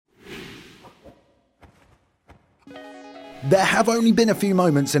There have only been a few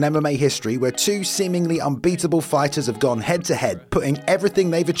moments in MMA history where two seemingly unbeatable fighters have gone head-to-head, putting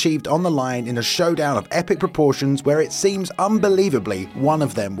everything they've achieved on the line in a showdown of epic proportions where it seems unbelievably one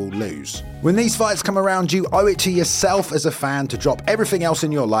of them will lose. When these fights come around, you owe it to yourself as a fan to drop everything else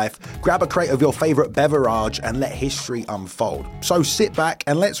in your life, grab a crate of your favourite beverage and let history unfold. So sit back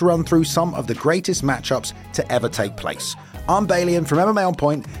and let's run through some of the greatest matchups to ever take place. I'm Balian from MMA On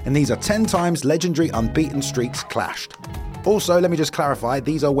Point, and these are 10 times legendary unbeaten streaks clashed. Also, let me just clarify,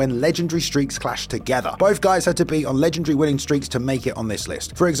 these are when legendary streaks clash together. Both guys had to be on legendary winning streaks to make it on this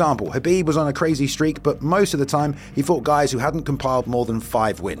list. For example, Khabib was on a crazy streak, but most of the time he fought guys who hadn't compiled more than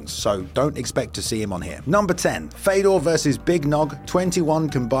 5 wins, so don't expect to see him on here. Number 10, Fedor versus Big Nog, 21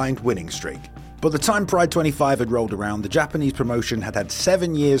 combined winning streak. By the time Pride 25 had rolled around, the Japanese promotion had had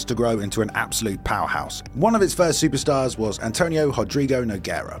 7 years to grow into an absolute powerhouse. One of its first superstars was Antonio Rodrigo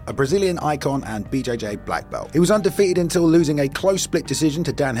Nogueira, a Brazilian icon and BJJ black belt. He was undefeated until losing a close split decision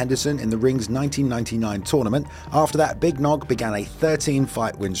to Dan Henderson in the Ring's 1999 tournament. After that, Big Nog began a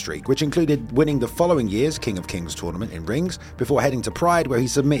 13-fight win streak, which included winning the following year's King of Kings tournament in rings, before heading to Pride, where he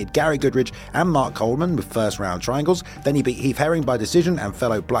submitted Gary Goodridge and Mark Coleman with first-round triangles. Then he beat Heath Herring by decision and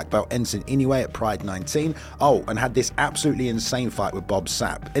fellow black belt Ensign Inoue at Pride 19. Oh, and had this absolutely insane fight with Bob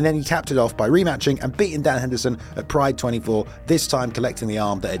Sapp. And then he capped it off by rematching and beating Dan Henderson at Pride 24, this time collecting the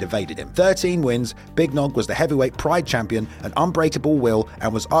arm that had evaded him. 13 wins, Big Nog was the heavyweight Pride champion, an unbreakable will,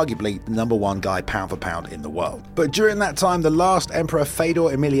 and was arguably the number one guy pound for pound in the world. But during that time, the last Emperor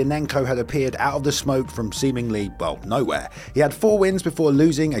Fedor Emelianenko had appeared out of the smoke from seemingly, well, nowhere. He had 4 wins before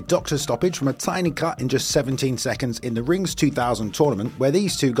losing a doctor's stoppage from a tiny cut in just 17 seconds in the Rings 2000 tournament, where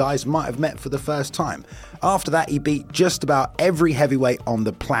these two guys might have met for the first time. After that, he beat just about every heavyweight on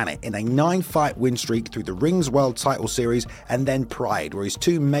the planet in a 9-fight win streak through the Rings World Title Series and then Pride, where his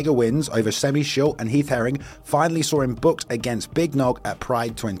 2 mega wins over Semi Schilt and Heath Herring finally saw him booked against Big Nog at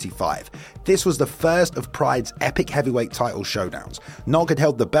Pride 25. This was the first of Pride's epic heavyweight title showdowns. Nog had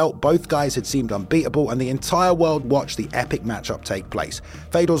held the belt, both guys had seemed unbeatable, and the entire world watched the epic matchup take place.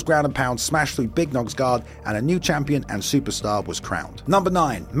 Fedor's ground and pound smashed through Big Nog's guard, and a new champion and superstar was crowned. Number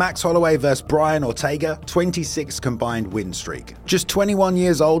 9, Max Holloway vs Brian Ortega, 26 combined win streak. Just 21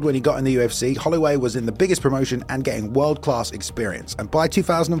 years old when he got in the UFC, Holloway was in the biggest promotion and getting world-class experience, and by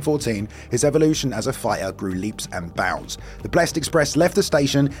 2014, his evolution as a fighter grew leaps and bounds. The Blessed Express left the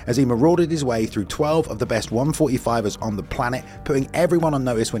station as he marauded his way through 12 of the best 145ers on the planet, putting everyone on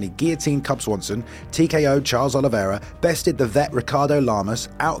notice when he guillotined Cub Swanson, TKO'd Charles Oliveira, bested the vet Ricardo Lamas,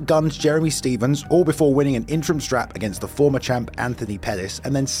 outgunned Jeremy Stevens, all before winning an interim strap against the former champ Anthony Pettis,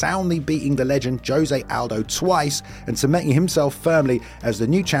 and then soundly beating the legend Jose Aldo twice and cementing himself firmly as the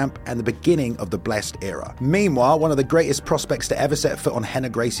new champ and the beginning of the Blessed era. Meanwhile, one of the greatest prospects to ever set foot on Henna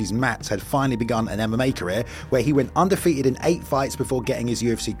Gracie's mats had finally begun an MMA career, where he went undefeated in 8 fights before getting his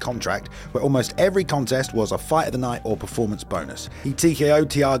UFC contract, where almost every contest was a fight of the night or performance bonus. He TKO'd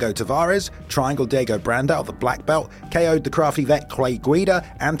Thiago Tavares, triangled Diego Branda of the black belt, KO'd the crafty vet Clay Guida,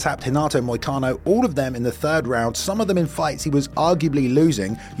 and tapped Renato Moicano, all of them in the 3rd round, some of them in fights he was arguably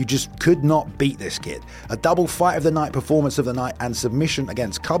losing. You just could not beat this kid. A double fight of the night, performance of the night, and submission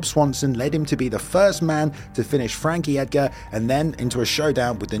against Cub Swanson led him to be the first man to finish Frankie Edgar, and then into a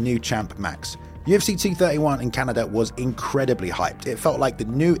showdown with the new champ Max. UFC 231 in Canada was incredibly hyped. It felt like the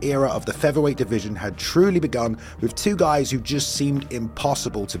new era of the featherweight division had truly begun, with 2 guys who just seemed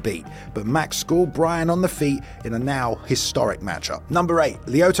impossible to beat. But Max schooled Brian on the feet in a now historic matchup. Number 8,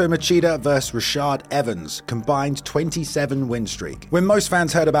 Lyoto Machida vs Rashad Evans, combined 27 win streak. When most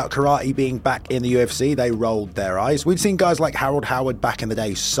fans heard about karate being back in the UFC, they rolled their eyes. We'd seen guys like Harold Howard back in the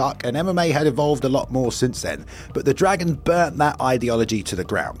day suck, and MMA had evolved a lot more since then. But the Dragon burnt that ideology to the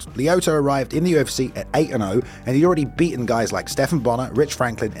ground. Lyoto arrived in the UFC at 8-0, and he'd already beaten guys like Stephan Bonner, Rich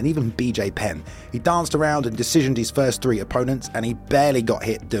Franklin, and even BJ Penn. He danced around and decisioned his first 3 opponents, and he barely got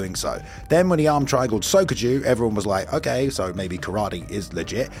hit doing so. Then when he arm triangled Sokoju, everyone was like, okay, so maybe karate is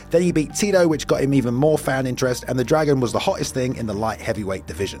legit. Then he beat Tito, which got him even more fan interest, and the Dragon was the hottest thing in the light heavyweight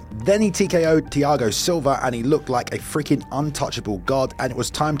division. Then he TKO'd Thiago Silva, and he looked like a freaking untouchable god, and it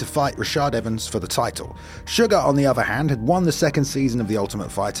was time to fight Rashad Evans for the title. Sugar, on the other hand, had won the 2nd season of The Ultimate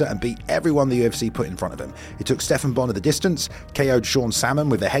Fighter and beat everyone the UFC put in front of him. He took Stephan Bonner the distance, KO'd Sean Salmon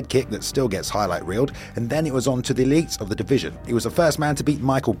with a head kick that still gets highlight reeled, and then it was on to the elites of the division. He was the first man to beat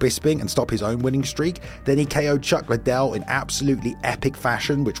Michael Bisping and stop his own winning streak. Then he KO'd Chuck Liddell in absolutely epic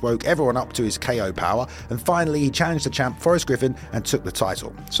fashion, which woke everyone up to his KO power, and finally he challenged the champ Forrest Griffin and took the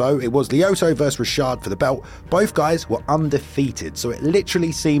title. So it was Lyoto versus Rashad for the belt. Both guys were undefeated, so it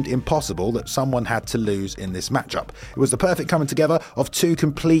literally seemed impossible that someone had to lose in this matchup. It was the perfect coming together of 2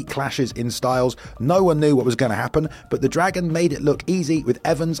 complete clashes in style, styles. No one knew what was going to happen, but the Dragon made it look easy, with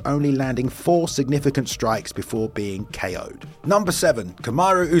Evans only landing 4 significant strikes before being KO'd. Number 7,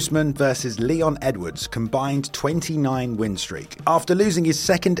 Kamaru Usman versus Leon Edwards, combined 29 win streak. After losing his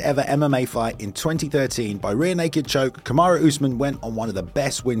second ever MMA fight in 2013 by rear naked choke, Kamaru Usman went on one of the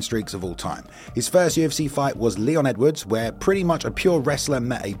best win streaks of all time. His first UFC fight was Leon Edwards, where pretty much a pure wrestler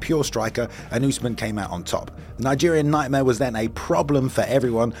met a pure striker, and Usman came out on top. The Nigerian Nightmare was then a problem for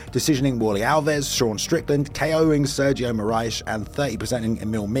everyone, decisioning Wally Alves, Sean Strickland, KOing Sergio Moraes, and 30%ing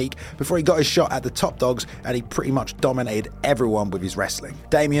Emil Meek before he got his shot at the top dogs, and he pretty much dominated everyone with his wrestling.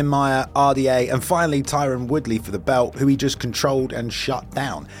 Damian Maia, RDA, and finally Tyron Woodley for the belt, who he just controlled and shut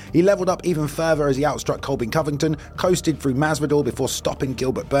down. He leveled up even further as he outstruck Colby Covington, coasted through Masvidal before stopping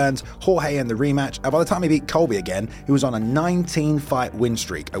Gilbert Burns, Jorge in the rematch, and by the time he beat Colby again, he was on a 19-fight win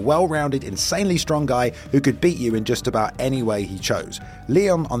streak, a well-rounded, insanely strong guy who could beat you in just about any way he chose.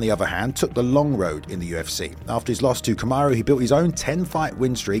 Leon, on the other hand, took the long road in the UFC. After his loss to Kamaru, he built his own 10-fight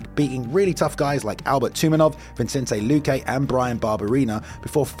win streak, beating really tough guys like Albert Tumanov, Vicente Luque, and Brian Barberina,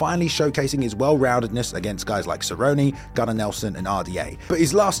 before finally showcasing his well-roundedness against guys like Cerrone, Gunnar Nelson, and RDA. But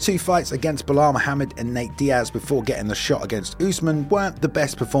his last 2 fights against Bilal Muhammad and Nate Diaz before getting the shot against Usman weren't the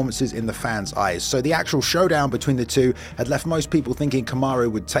best performances in the fans' eyes, so the actual showdown between the two had left most people thinking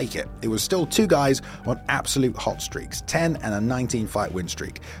Kamaru would take it. It was still 2 guys on absolute hot streaks, 10 and a 19-fight win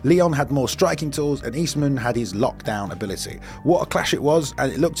streak. Leon had more striking tools and Usman had his lockdown ability. What a clash it was,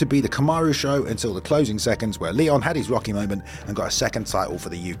 and it looked to be the Kamaru show until the closing seconds, where Leon had his Rocky moment and got a second title for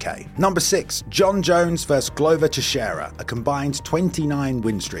the UK. Number 6, John Jones versus Glover Teixeira, a combined 29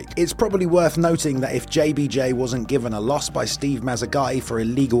 win streak. It's probably worth noting that if JBJ wasn't given a loss by Steve Mazzagatti for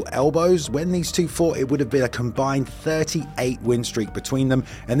illegal elbows, when these two fought, it would have been a combined 38 win streak between them,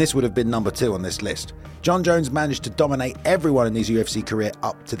 and this would have been number 2 on this list. John Jones managed to dominate everyone in his UFC career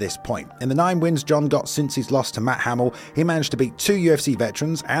up to this point. In the 9 wins John got since his loss to Matt Hamill, he managed to beat 2 UFC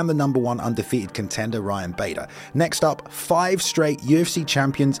veterans and the number 1 undefeated contender Ryan Bader. Next up, 5 straight UFC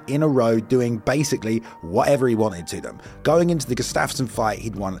champions in a row doing basically whatever he wanted to them. Going into the Gustafsson fight,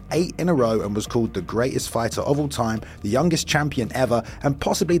 he'd won 8 in a row and was called the greatest fighter of all time, the youngest champion ever, and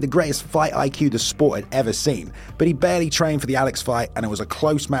possibly the greatest fight IQ the sport had ever seen. But he barely trained for the Alex fight, and it was a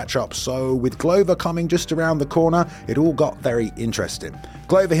close matchup, so with Glover coming just around the corner, it all got very interesting.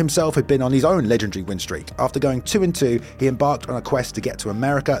 Glover himself had been on his own legendary win streak. After going 2-2, he embarked on a quest to get to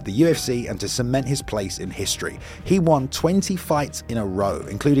America, the UFC, and to cement his place in history. He won 20 fights in a row,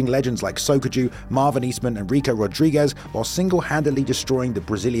 including legends like Sokoudjou, Marvin Eastman, and Rico Rodriguez, while single-handedly destroying the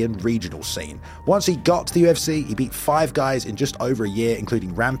Brazilian regional scene. Once he got to the UFC, he beat 5 guys in just over a year,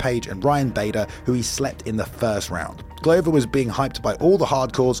 including Rampage and Ryan Bader, who he slept in the first round. Glover was being hyped by all the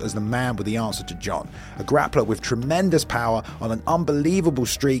hardcores as the man with the answer to John, a grappler with tremendous power on an unbelievable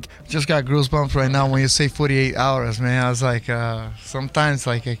streak. Just got goosebumps right now when you say 48 hours, man. I was like, sometimes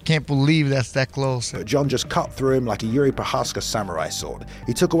I can't believe that's that close. But John just cut through him like a Yuri Prohaska samurai sword.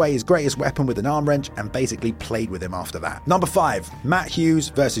 He took away his greatest weapon with an arm wrench and basically played with him after that. Number 5, Matt Hughes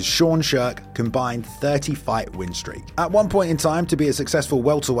versus Sean Shirk, combined 30-fight win streak. At one point in time, to be a successful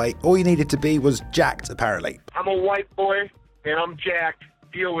welterweight, all you needed to be was jacked, apparently. I'm a white boy, and I'm jacked.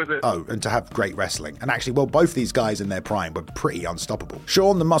 Deal with it. Oh, and to have great wrestling. And actually, well, both these guys in their prime were pretty unstoppable.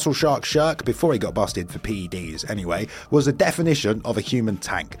 Sean the Muscle Shark Shirk, before he got busted for PEDs anyway, was the definition of a human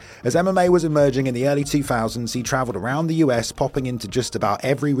tank. As MMA was emerging in the early 2000s, he travelled around the US, popping into just about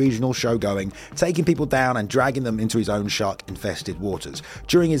every regional show going, taking people down and dragging them into his own shark-infested waters.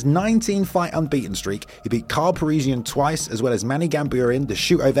 During his 19-fight unbeaten streak, he beat Carl Parisian twice, as well as Manny Gamburin, the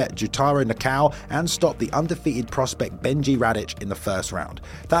shooter vet Jutaro Nakao, and stopped the undefeated prospect Benji Radic in the first round.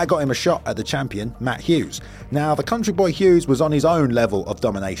 That got him a shot at the champion, Matt Hughes. Now, the country boy Hughes was on his own level of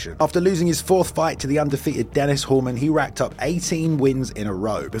domination. After losing his 4th fight to the undefeated Dennis Hallman, he racked up 18 wins in a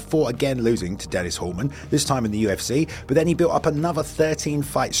row, before again losing to Dennis Hallman, this time in the UFC, but then he built up another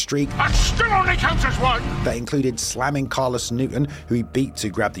 13-fight streak That still only counts as one! that included slamming Carlos Newton, who he beat to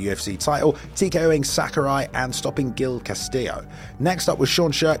grab the UFC title, TKOing Sakurai, and stopping Gil Castillo. Next up was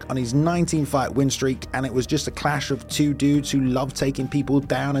Sean Shirk on his 19-fight win streak, and it was just a clash of 2 dudes who love taking people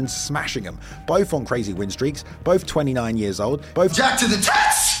down and smashing them, both on crazy win streaks, both 29 years old, both jacked to the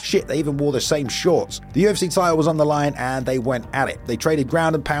tits! Shit, they even wore the same shorts. The UFC title was on the line and they went at it. They traded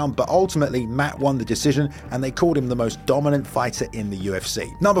ground and pound, but ultimately Matt won the decision and they called him the most dominant fighter in the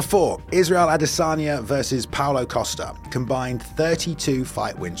UFC. Number 4, Israel Adesanya versus Paulo Costa, combined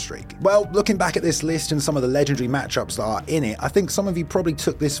 32-fight win streak. Well, looking back at this list and some of the legendary matchups that are in it, I think some of you probably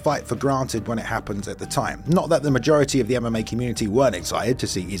took this fight for granted when it happened at the time. Not that the majority of the MMA community weren't excited to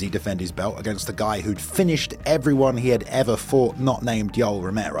see Izzy defend his belt against the guy who'd finished everyone he had ever fought not named Yoel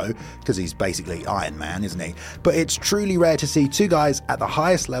Romero. superhero, because he's basically Iron Man, isn't he? But it's truly rare to see two guys at the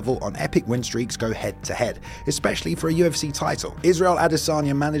highest level on epic win streaks go head-to-head, especially for a UFC title. Israel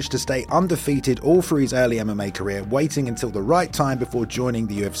Adesanya managed to stay undefeated all through his early MMA career, waiting until the right time before joining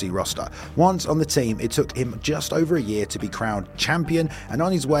the UFC roster. Once on the team, it took him just over a year to be crowned champion, and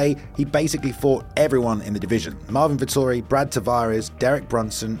on his way, he basically fought everyone in the division. Marvin Vettori, Brad Tavares, Derek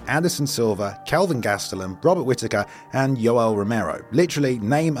Brunson, Anderson Silva, Kelvin Gastelum, Robert Whittaker, and Yoel Romero. Literally,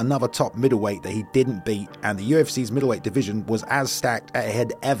 name another top middleweight that he didn't beat, and the UFC's middleweight division was as stacked as it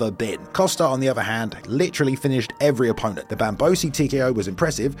had ever been. Costa, on the other hand, literally finished every opponent. The Bambosi TKO was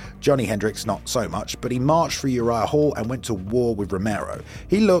impressive, Johnny Hendricks not so much, but he marched through Uriah Hall and went to war with Romero.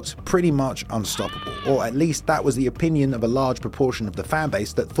 He looked pretty much unstoppable, or at least that was the opinion of a large proportion of the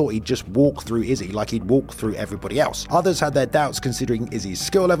fanbase that thought he'd just walk through Izzy like he'd walk through everybody else. Others had their doubts considering Izzy's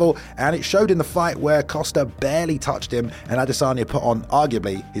skill level, and it showed in the fight where Costa barely touched him and Adesanya put on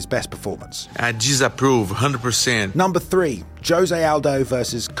arguably his best performance. I disapprove 100%. Number 3. Jose Aldo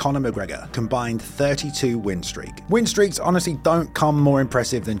versus Conor McGregor, combined 32 win streak. Win streaks honestly don't come more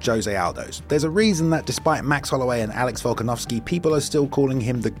impressive than Jose Aldo's. There's a reason that despite Max Holloway and Alex Volkanovski, people are still calling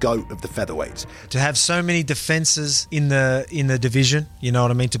him the GOAT of the featherweights. To have so many defenses in the division, you know what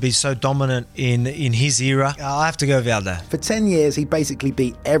I mean, to be so dominant in his era, I have to go with Aldo. For 10 years, he basically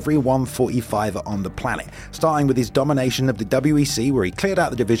beat every 145er on the planet, starting with his domination of the WEC, where he cleared out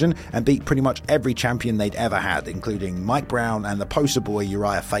the division and beat pretty much every champion they'd ever had, including Mike Brown and the poster boy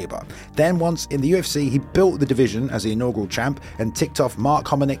Uriah Faber. Then once in the UFC, he built the division as the inaugural champ and ticked off Mark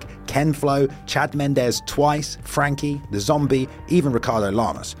Hominick, Ken Flo, Chad Mendez twice, Frankie, the Zombie, even Ricardo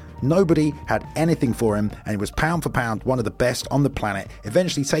Lamas. Nobody had anything for him, and he was pound for pound one of the best on the planet,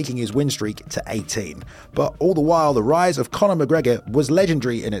 eventually taking his win streak to 18. But all the while, the rise of Conor McGregor was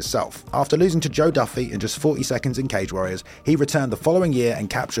legendary in itself. After losing to Joe Duffy in just 40 seconds in Cage Warriors, he returned the following year and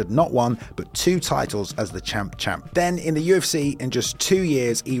captured not one, but 2 titles as the champ. Then in the UFC, in just 2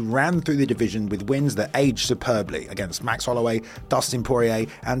 years, he ran through the division with wins that aged superbly against Max Holloway, Dustin Poirier,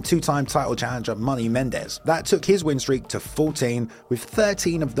 and 2-time title challenger Money Mendez. That took his win streak to 14, with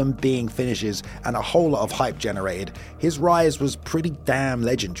 13 of them being finishes and a whole lot of hype generated. His rise was pretty damn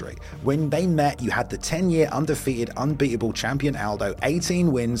legendary. When they met, you had the 10-year undefeated, unbeatable champion Aldo,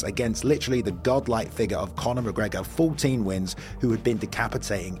 18 wins against literally the godlike figure of Conor McGregor, 14 wins, who had been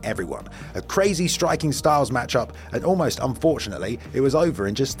decapitating everyone. A crazy striking styles matchup, and almost unfortunately, it was over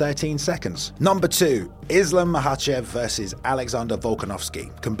in just 13 seconds. Number 2, Islam Makhachev versus Alexander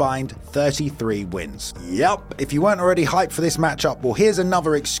Volkanovski, combined 33 wins. Yup, if you weren't already hyped for this matchup, well, here's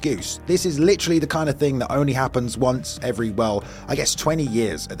another excuse. This is literally the kind of thing that only happens once every, well, I guess 20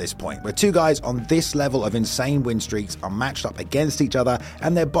 years at this point, where two guys on this level of insane win streaks are matched up against each other,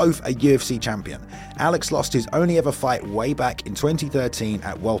 and they're both a UFC champion. Alex lost his only ever fight way back in 2013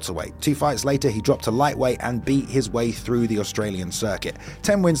 at welterweight. 2 fights later, he dropped to lightweight and beat his way through the Australian circuit.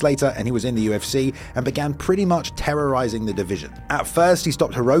 10 wins later, and he was in the UFC and began pretty much terrorizing the division. At first, he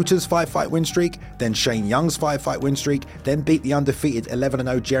stopped Hirota's 5-fight win streak, then Shane Young's 5-fight win streak, then beat the undefeated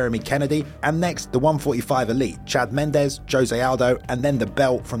 11-0 Jeremy Kennedy, and next the 145 elite, Chad Mendez, Jose Aldo, and then the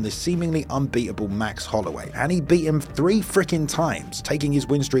belt from the seemingly unbeatable Max Holloway. And he beat him 3 freaking times, taking his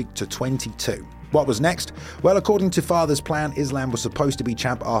win streak to 22. What was next? Well, according to Father's plan, Islam was supposed to be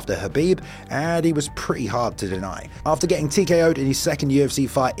champ after Khabib, and he was pretty hard to deny. After getting TKO'd in his second UFC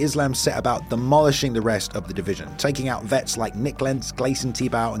fight, Islam set about demolishing the rest of the division, taking out vets like Nick Lentz, Gleison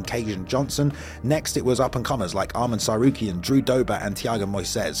Tibau, and Kajan Johnson. Next, it was up-and-comers like Arman Sarukian, Drew Dober, and Thiago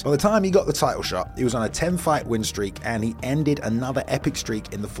Moises. By the time he got the title shot, he was on a 10-fight win streak, and he ended another epic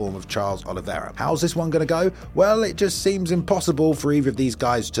streak in the form of Charles Oliveira. How's this one going to go? Well, it just seems impossible for either of these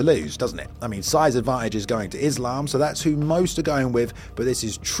guys to lose, doesn't it? I mean, size advantage is going to Islam, so that's who most are going with, but this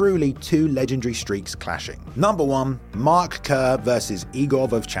is truly 2 legendary streaks clashing. Number 1, Mark Kerr versus Igor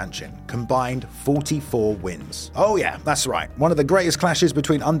Vovchanchin, combined 44 wins. Oh yeah, that's right. One of the greatest clashes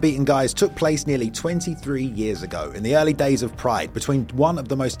between unbeaten guys took place nearly 23 years ago, in the early days of Pride, between one of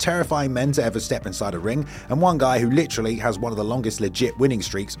the most terrifying men to ever step inside a ring, and one guy who literally has one of the longest legit winning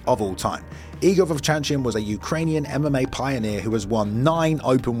streaks of all time. Igor Vovchanchin was a Ukrainian MMA pioneer who has won 9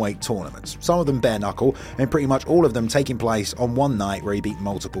 openweight tournaments, some of them bare knuckle, and pretty much all of them taking place on one night where he beat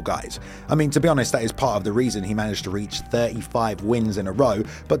multiple guys. I mean, to be honest, that is part of the reason he managed to reach 35 wins in a row,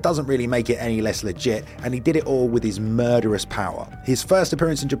 but doesn't really really make it any less legit, and he did it all with his murderous power. His first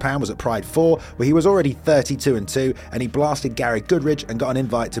appearance in Japan was at Pride 4, where he was already 32-2, and he blasted Gary Goodridge and got an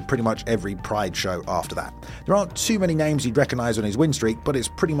invite to pretty much every Pride show after that. There aren't too many names you'd recognise on his win streak, but it's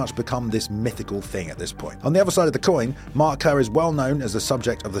pretty much become this mythical thing at this point. On the other side of the coin, Mark Kerr is well known as the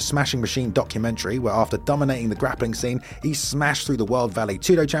subject of the Smashing Machine documentary, where after dominating the grappling scene, he smashed through the World Vale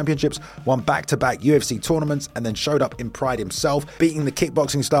Tudo Championships, won back-to-back UFC tournaments, and then showed up in Pride himself, beating the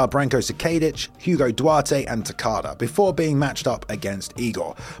kickboxing star Branko Sukadic, Hugo Duarte, and Takada, before being matched up against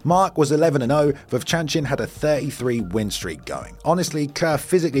Igor. Mark was 11-0, Vovchanchyn had a 33 win streak going. Honestly, Kerr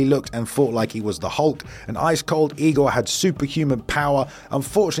physically looked and fought like he was the Hulk, and ice-cold Igor had superhuman power.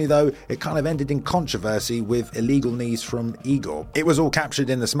 Unfortunately though, it kind of ended in controversy with illegal knees from Igor. It was all captured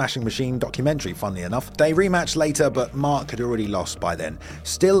in the Smashing Machine documentary, funnily enough. They rematched later, but Mark had already lost by then.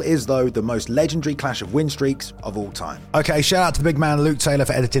 Still is though the most legendary clash of win streaks of all time. Okay, shout out to the big man Luke Taylor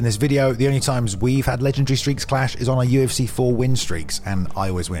for editing this video. The only times we've had legendary streaks clash is on our UFC 4 win streaks, and I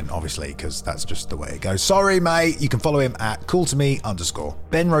always win, obviously, because that's just the way it goes. Sorry, mate. You can follow him at cooltome_.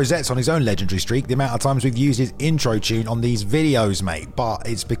 Ben Rosette's on his own legendary streak, the amount of times we've used his intro tune on these videos, mate, but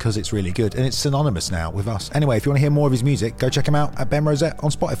it's because it's really good, and it's synonymous now with us. Anyway, if you want to hear more of his music, go check him out at Ben Rosette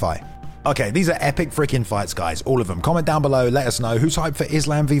on Spotify. Okay, these are epic freaking fights, guys. All of them. Comment down below, let us know who's hyped for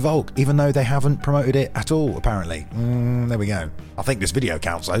Islam v Volk, even though they haven't promoted it at all, apparently. There we go. I think this video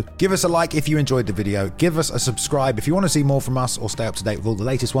counts, though. Give us a like if you enjoyed the video. Give us a subscribe if you want to see more from us or stay up to date with all the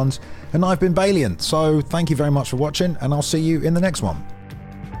latest ones. And I've been Balian, so thank you very much for watching, and I'll see you in the next one.